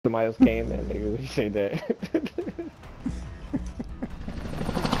Somebody else came in, nigga. We say that.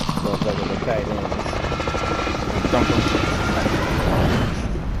 Motherfucker, the tight ends.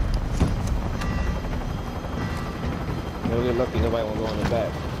 You'll get lucky nobody won't go in the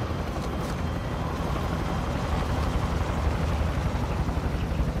back.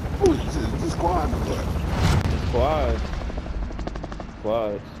 Ooh, this squad or what?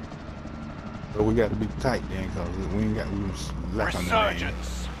 Squads. But we got to be tight then, cause we ain't got left on the lane.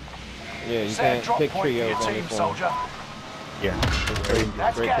 Yeah, you Set can't drop pick point for your trios on team, this one. soldier. Yeah.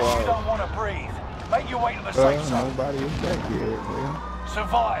 That's Straight gas you quads. don't want to breathe. Make your way to the safe zone. Nobody is back here. Well,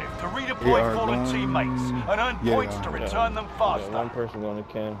 Survive to redeploy fallen teammates and earn points to return them faster. Yeah, one person going to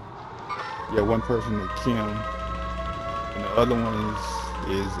Ken. yeah, one person at Kim, and the other one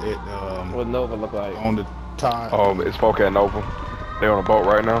is at What Nova look like? on the top. It's folk at Nova. They on a boat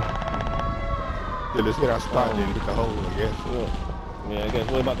right now. Yeah, let's hit our spot then, hit the hole, I guess. Yeah, I guess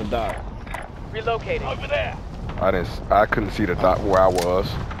we're about to die. Relocating. Over there. I couldn't see the dot where I was.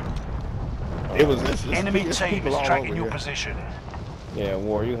 It was Enemy it's team people is all tracking over your here. position. Yeah,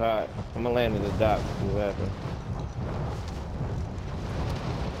 War, you hot. I'm gonna land in the dock. See what happens.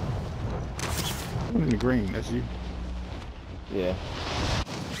 I'm in the green, that's you. Yeah.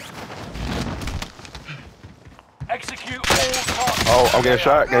 Execute all targets. Oh, I'm getting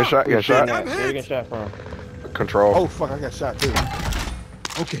shot. Getting shot. Where you get shot from? Control. Oh fuck, I got shot too.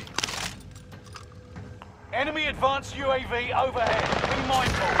 Okay. Enemy advanced UAV overhead. Be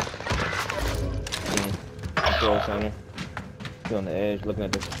mindful. Control center. Still on the edge, looking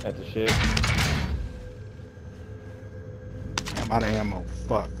at the ship. I'm out of ammo.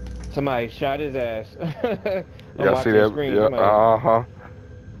 Fuck. Somebody shot his ass. Yeah, I see that. Yeah.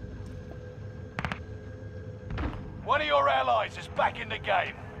 One of your allies is back in the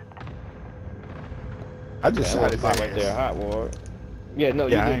game. I just shot his ass. Right there, hot War. Yeah, no,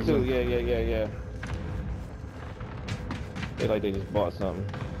 Yeah, I you ain't did too. really- Yeah. They like they just bought something.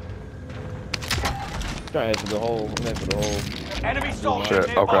 Trying to enter the hole. I'm into the hole. Enemy soldier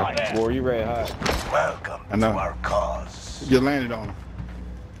Shit, nearby. okay. War, you red hot. Welcome I know. to our cause. You landed on him.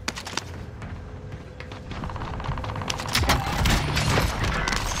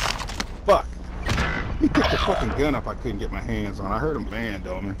 Fuck. He picked the fucking gun up I couldn't get my hands on. I heard him land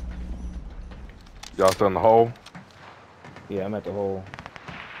on me. Y'all still in the hole? Yeah, I'm at the hole.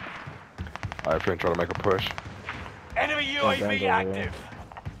 Alright, finna try to make a push. Enemy guns UAV over there. active.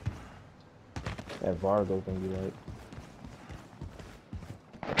 That Vargo thing you like.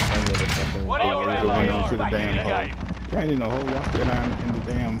 What are your We're going allies into the back in damn the hole. game? You ain't in the hole. Y'all still down in the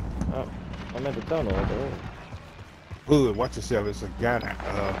damn Oh, I'm at the tunnel. At the hole. hood. Watch yourself. It's a guy down.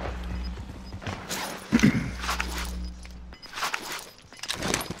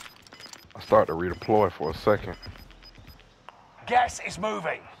 I started to redeploy for a second. Gas is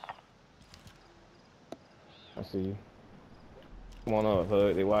moving. I see you. Come on up,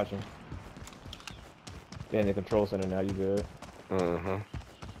 Hood. They watching. They're in the control center now. You good?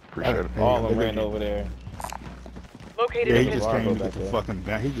 Appreciate it. All of them ran over there. Located Yeah, he in just Vargo came to back get the there. fucking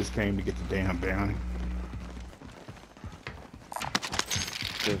bounty. He just came to get the damn bounty.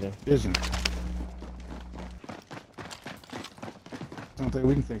 Vision. Something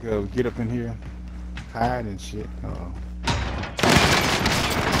we can think of. Get up in here, hide and shit.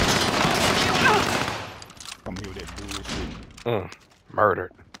 Come here with that bullshit.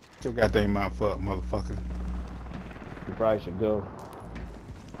 Murdered. Your goddamn mouth up, motherfucker. You probably should go.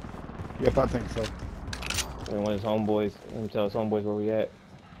 Yep, I think so. And one of his homeboys, let me tell his homeboys where we at.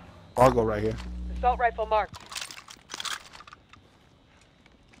 I'll go right here. Assault rifle marked.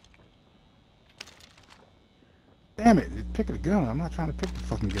 Damn it, pick the gun. I'm not trying to pick the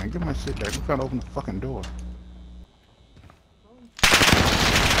fucking gun. Give my shit back. I'm trying to open the fucking door.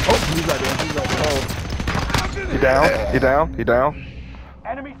 Oh, he's right there. He's right there. He down. He down. He down.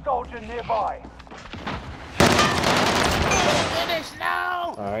 Enemy soldier nearby.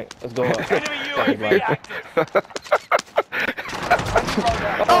 Alright, let's go up. Enemy UAV active.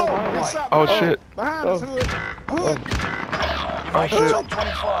 Oh shit. Behind us, hood. Hood. Oh shit. Top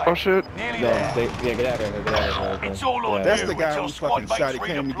 25. Oh shit. Nearly No, there. yeah, get out of here. Get out of here. It's all on Yeah. That's you the guy until who squad fucking shot. mates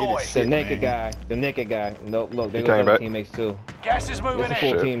He came to get redeploy. his The shit, naked man. guy. The naked guy. Nope, look, they He got came other back. teammates too. Gas is moving There's a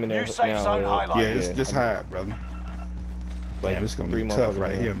full in. team in there New safe now, zone yeah. Yeah, highlighted. it's just hide, brother. Like, Damn, it's gonna three be tough motherfuckers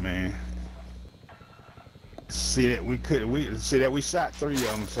right in here, there. man. See that we shot 3 of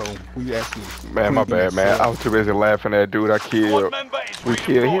them, so we actually. Man, my bad, man. I was too busy laughing at that dude I Squad killed. member is We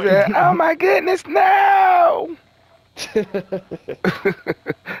killed. He redeployed. said, "Oh my goodness, no!"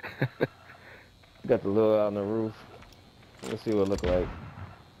 Got the lure out on the roof. Let's see what it look like.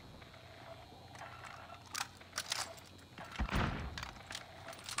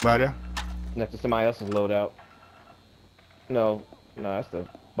 Right there. Next to somebody else's loadout. No, that's the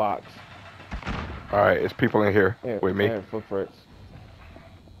box. Alright, it's people in here Yeah, with me. I heard footprints.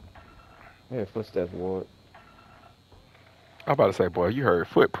 Yeah, footsteps, Ward. I'm about to say, boy, you heard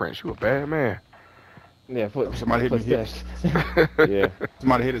footprints. You a bad man. Yeah, Somebody hit me here. footsteps. Yeah.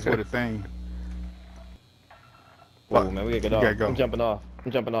 Somebody hit us with a thing. Whoa, man, we gotta get off. gotta go. I'm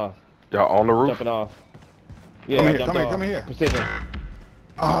jumping off. Y'all on the roof? Jumping off. Yeah, Come I here, jumped come here, off. come here. Precision.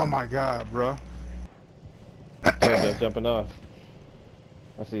 Oh my God, bro. Yeah, just jumping off.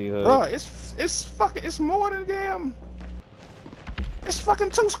 I see you. Bro, it's fucking, it's more than damn. It's fucking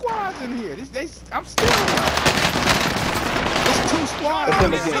 2 squads in here. I'm still. It's 2 squads. It's him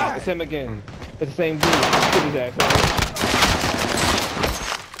on this again. side. It's him again. It's the same dude. Look at that.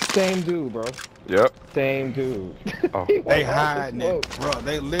 Same dude, bro. Yep. Same dude. Oh. They hiding it, bro.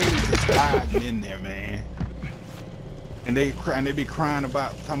 They literally just hiding in there, man. And they be crying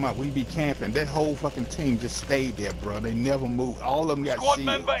about, talking about we be camping. That whole fucking team just stayed there, bro. They never moved. All of them got Squad shields.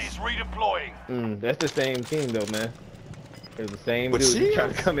 member is redeploying. That's the same team, though, man. It's the same With dude shields?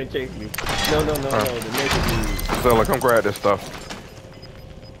 trying to come and chase me. No. The naked dude. Zilla, come grab this stuff.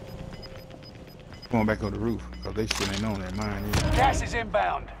 Going back on the roof, because they still ain't on that mine yet. Gas is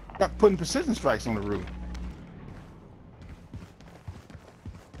inbound. Got putting precision strikes on the roof.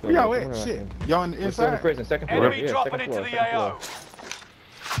 Where y'all at? Shit. Y'all in the We're still in the inside? prison. Second floor. Enemy Yeah, dropping second into floor, the second AO.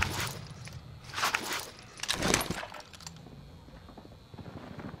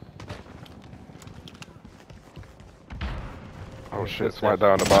 Oh shit, it's right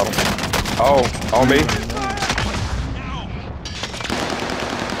down the bottom. Oh, on me.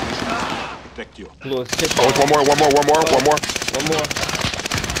 Protect you. Floor. Shit. Oh, it's one more. One more.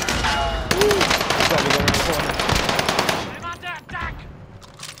 Ooh. Probably going around the corner. I'm under attack.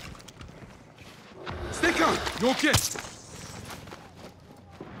 Stay calm. You okay?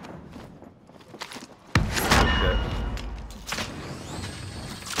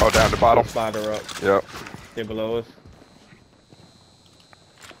 Oh, down the bottom. Spider up. Yep. They're below us.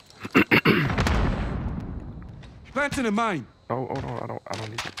 Planting a mine. Oh, hold on. I don't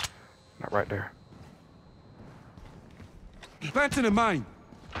need it. Not right there. Planting a mine.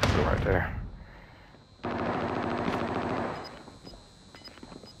 Go right there.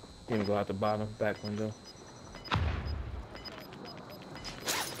 You can go out the bottom, back window.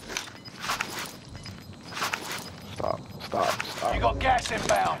 Stop. You got gas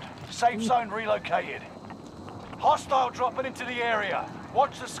inbound. Safe zone relocated. Hostile dropping into the area.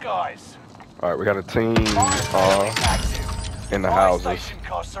 Watch the skies. All right, we got a team Fire station is active. in the Fire houses, station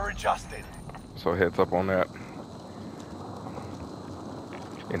costs are adjusted. so heads up on that.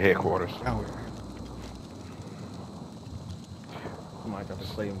 In headquarters. Might have to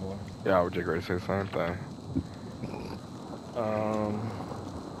play more. Yeah, I was just ready to say the same thing.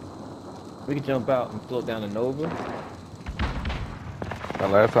 We could jump out and float down to Nova. Now,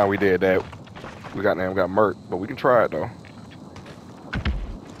 last time we did that, we got murked, but we can try it though.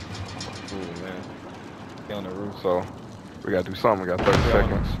 Ooh, man. Get on the roof. So we gotta do something. We got 30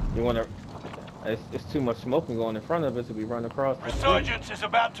 seconds. You wanna? It's too much smoking going in front of us if we run across. the street. Resurgence is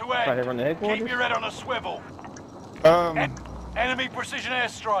about to Try to end. run the headquarters. Keep your head on a swivel. Enemy precision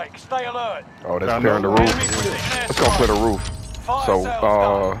airstrike. Stay alert. Oh, that's I clearing the know. roof. Enemy precision airstrike. Let's go clear the roof. Fire So, sales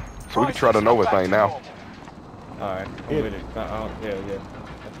done. so we can try the Nova thing now. All right, I'm with it. Yeah.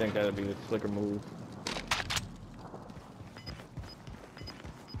 I think that'll be the slicker move.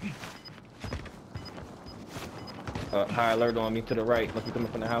 High alert on me to the right. Must be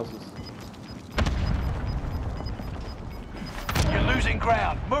coming from the houses. You're losing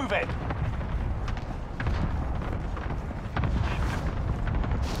ground. Move it.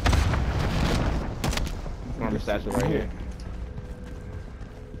 Armor satchel right here.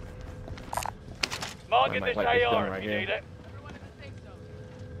 Marking might this like this gun AR right if you here. need it.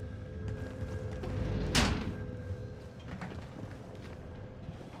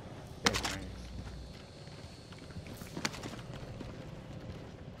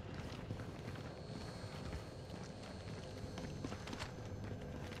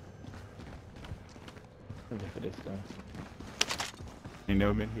 For this gun. Ain't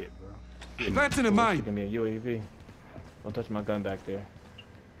never been hit, bro. Planting a mine. Give me a UAV. Don't touch my gun back there.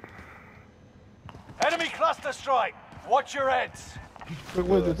 Enemy cluster strike. Watch your heads.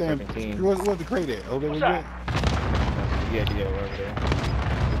 Where's the damn? 17. Where's the crate at? Oh, there we What's go. that? Yeah, over there.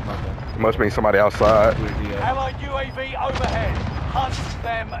 My gun. It must mean somebody outside. UAV up. Allied UAV overhead. Hunt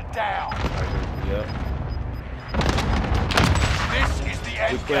them down. Yep. This is the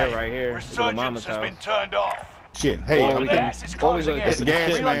end clear game. right here. To the mama's Resurgence has been house. turned off. Shit. Hey, Oh, I'm we getting Gas is always closing look- in. it's the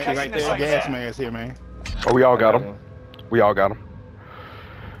gas Shit, mask right Relocating there. the gas safe mask here, man. Oh, we all got I them. We all got them.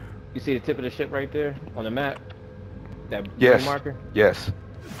 You see the tip of the ship right there on the map? That blue Yes. marker? Yes.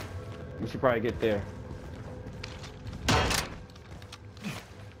 We should probably get there.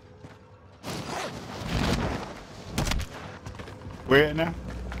 Where at now?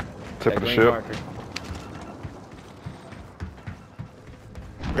 Tip That of the green ship. marker.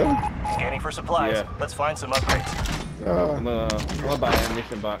 Really? Scanning for supplies. Yeah. Let's find some upgrades. I'm gonna buy an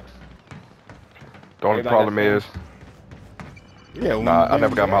ammunition box. The only Everybody problem got is, Yeah. nah, I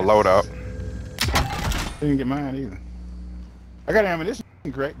never got my loadout. Didn't get mine either. I got an ammunition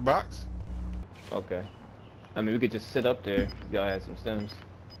correct box. Okay. I mean, we could just sit up there. Y'all had some stems.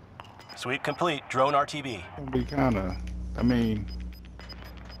 Sweep complete. Drone RTB. It'll be kind of. I mean,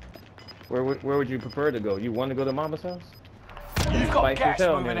 Where would you prefer to go? You want to go to Mama's house? You've got Spice gas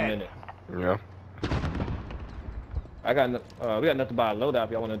Hotel moving in a in. minute. Yeah. We got enough to buy a loadout.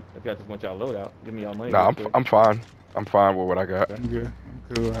 If y'all just want y'all loadout, give me y'all money. Nah, real quick. I'm fine. I'm fine with what I got. I'm good.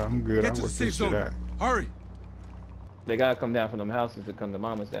 I'm cool. I'm good. I Get to the work safe this shit zone. out. Hurry. They gotta come down from them houses to come to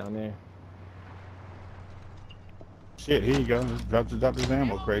Mama's down there. Shit, here you go. Just drop this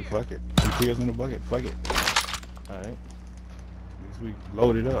ammo crate. Fuck it. 2 kills in the bucket. Fuck it. All right. At least we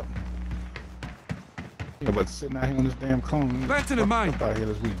loaded up. Yeah, but sitting out here on this damn cone. Planting a mine. Out here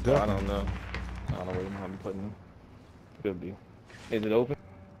this week, I ducking. don't know. I don't know where I'm putting them. Could be. Is it open?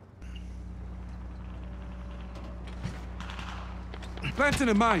 Planting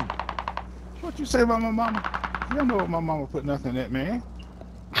a mine. What you say about my mama? You don't know what my mama put nothing in that, man.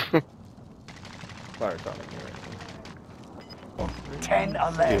 Fire talking here. 10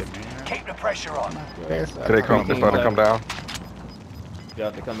 are Yeah, left. man. Keep the pressure on. Did they come? They starting to come down.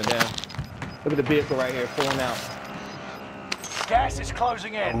 Y'all they coming down. Look at the vehicle right here, pulling out. Gas is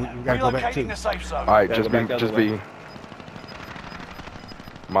closing in. We gotta go back Relocating too. the safe zone. All right, Gotta just go be, back the other just way. be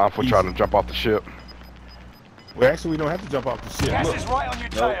mindful trying to jump off the ship. Well, actually, we don't have to jump off the ship. Gas Look, is right on your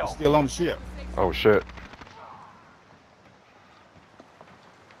it's tail. still on the ship. Oh shit.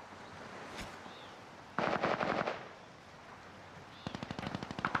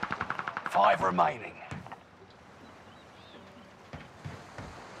 Five remaining.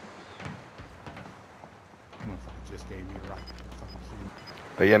 Motherfucker just gave me a rocket. Fucking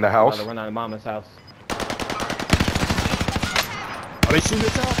shit. They in the About house. to run out of Mama's house. Are they shooting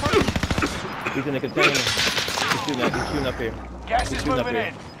at y'all first? He's in the container. He's shooting up here. Gas He's is shooting up moving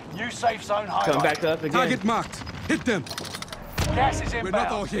here. in. New safe zone highlight. Coming back to us again. Target marked. Hit them. Gas is We're not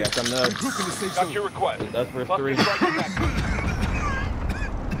all inbound. here. Yeah, coming up. Regroup in the safe zone. request. That's for 3. Or is it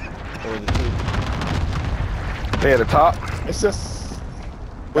 2? They at the top. It's just. Top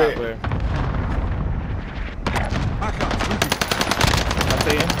Where? where? Back up. Moving. I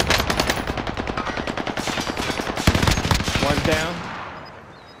see him. One's down.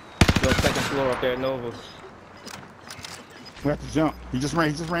 Go second floor up there at Nova. We have to jump. He just ran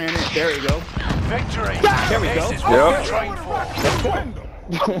in. There you go. Victory. There we This go. is what Yep. we trained for.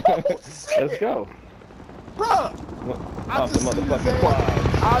 Let's go. Bruh! Off the seen his motherfucking ass- quad.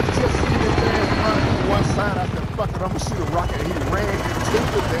 I just seen his ass running to one side. I said, fuck it, I'm gonna shoot a rocket. He ran into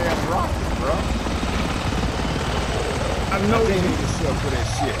the damn rocket, bro. I know he need himself for that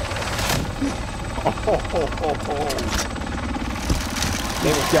shit. They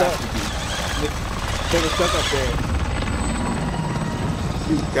were stuck. They were stuck up there.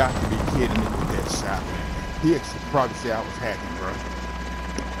 You got to be kidding me with that shot, man. He probably say I was hacking, bro.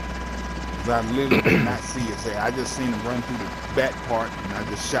 'Cause I literally did not see his ass. I just seen him run through the back part, and I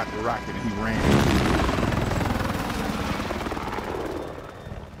just shot the rocket, and he ran.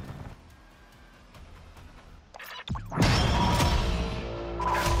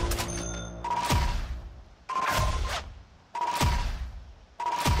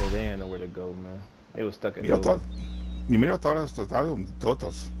 So they didn't know where to go, man. They was stuck at Yo, Nova. Primero todos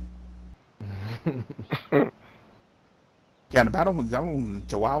todos. Kaya na parang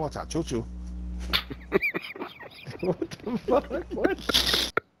chihuahua sa chuchu. What the fuck? What?